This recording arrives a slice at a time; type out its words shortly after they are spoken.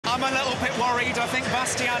I'm a little bit worried. I think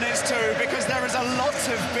Bastian is too, because there is a lot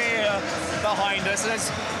of beer behind us,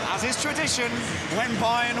 as is tradition when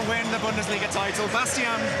Bayern win the Bundesliga title.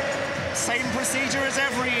 Bastian, same procedure as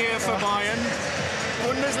every year for Bayern.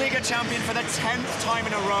 Bundesliga champion for the 10th time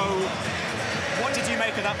in a row. What did you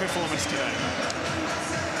make of that performance today?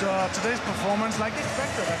 Today's performance, like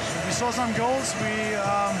expected, actually. We saw some goals. We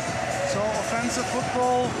saw offensive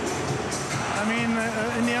football. I mean,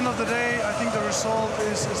 in the end of the day, I think the result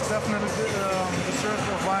is definitely deserved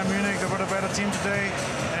of Bayern Munich. They were the better team today,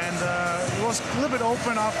 and it was a little bit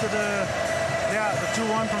open after the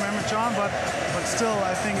 2-1 from Emre Can, but still,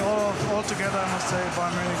 I think all together, I must say,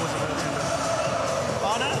 Bayern Munich was a better team.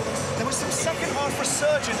 Arne, there was some second half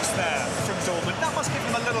resurgence there from Dortmund. That must give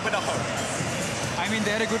them a little bit of hope. I mean,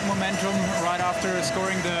 they had a good momentum right after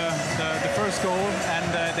scoring the first goal, and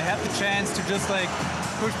they had the chance to just like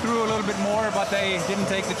push through a little bit more, but they didn't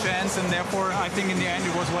take the chance, and therefore I think in the end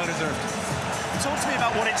it was well deserved. Talk to me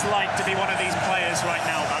about what it's like to be one of these players right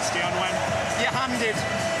now, Bastian, when you're handed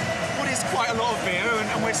what is quite a lot of beer,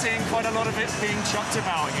 and we're seeing quite a lot of it being chucked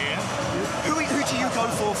about here. Who do you go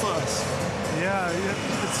for first? Yeah,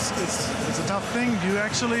 it's a tough thing. You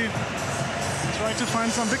actually try to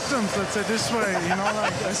find some victims, let's say this way. You know,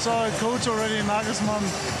 like I saw a coach already, Nagelsmann,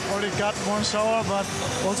 already got one shower, but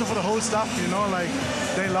also for the whole staff, you know, like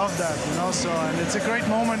they love that, you know. So, and it's a great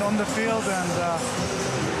moment on the field, and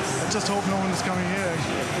I just hope no one is coming here.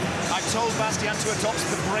 I told Bastian to adopt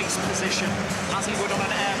the brace position as he would on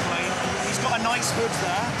an airplane. He's got a nice hood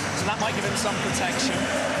there, so that might give him some protection.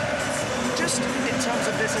 Just in terms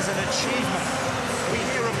of this as an achievement, we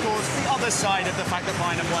hear, of course, the other side of the fact that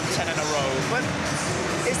Bayern have won 10 in a row. But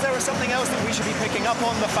is there something else that we should be picking up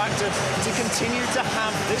on? The fact of to continue to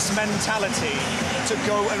have this mentality to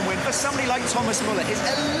go and win. For somebody like Thomas Müller, his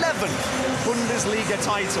 11th Bundesliga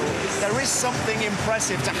title, there is something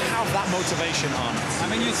impressive to have that motivation on. I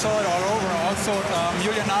mean, you saw it all over. Also,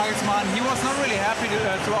 Julian Nagelsmann, he was not really happy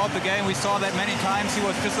throughout the game. We saw that many times. He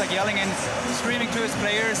was just like yelling and screaming to his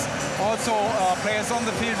players. Also, players on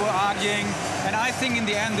the field were arguing. And I think in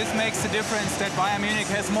the end, this makes the difference that Bayern Munich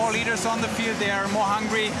has more leaders on the field. They are more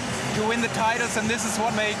hungry to win the titles, and this is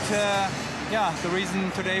what made the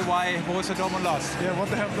reason today why Borussia Dortmund lost. Yeah, what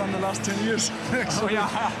they have done the last 10 years. Actually,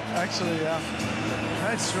 actually, yeah.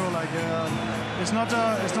 That's true. Like, it's not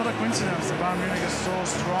a coincidence that Bayern Munich is so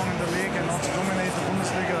strong in the league and also dominate the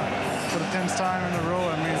Bundesliga for the 10th time in a row.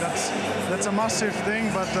 I mean, that's a massive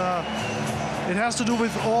thing, but it has to do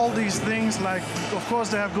with all these things. Like, of course,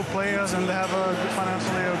 they have good players and they have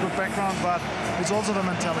financially a good background, but it's also the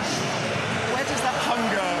mentality. Where does that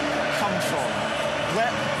hunger come from?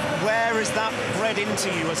 Where is that bred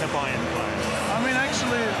into you as a Bayern player? I mean,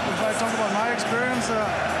 actually, if I talk about my experience,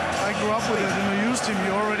 I grew up with it. In the youth team,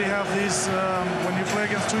 you already have these, when you play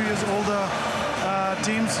against 2 years older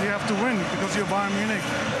teams, you have to win because you're Bayern Munich.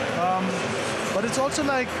 But it's also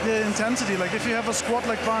like the intensity. Like if you have a squad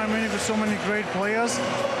like Bayern Munich with so many great players,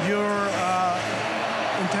 your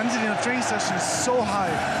intensity in a training session is so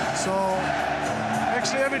high. So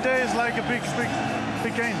actually every day is like a big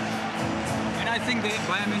game. And I think that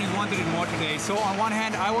Bayern Munich wanted it more today. So on one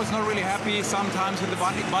hand, I was not really happy sometimes with the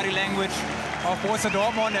body language of Borussia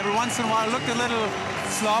Dortmund. Every once in a while, it looked a little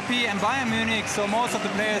sloppy, and Bayern Munich, so most of the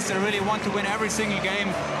players, they really want to win every single game.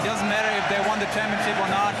 It doesn't matter if they won the championship or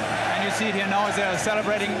not. And you see it here now as they're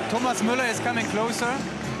celebrating. Thomas Müller is coming closer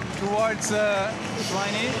towards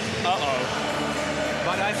Schweini. Uh-oh.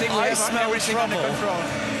 But I think we have everything under control.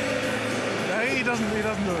 Yeah, he doesn't do it.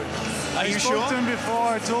 Are you sure? I spoke to him before.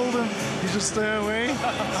 I told him he should stay away.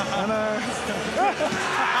 And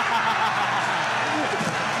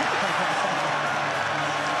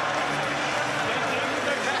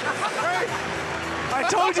I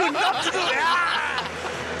told you not to do it!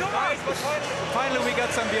 Nice, but finally we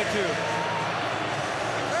got some beer too.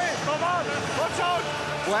 Hey, come on! Watch out!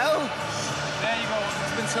 Well, there you go.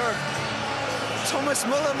 It's been served. Thomas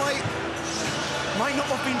Müller might not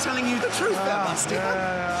have been telling you the truth there, Bastian.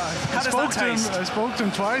 How does that taste? I spoke to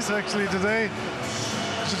him twice actually today.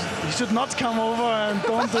 He should not come over and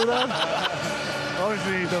don't do that.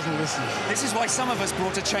 Obviously, he doesn't listen. This is why some of us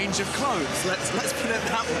brought a change of clothes. Let's put it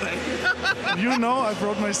that way. You know, I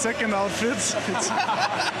brought my second outfit.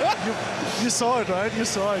 You saw it, right? You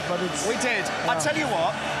saw it, but it's... We did. I tell you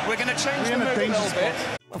what, we're going to change the mood a little bit.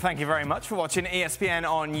 Well, thank you very much for watching ESPN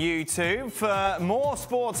on YouTube. For more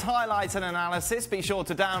sports highlights and analysis, be sure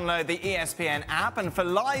to download the ESPN app. And for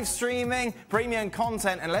live streaming, premium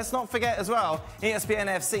content, and let's not forget as well, ESPN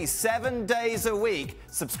FC 7 days a week.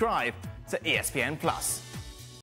 Subscribe to ESPN+.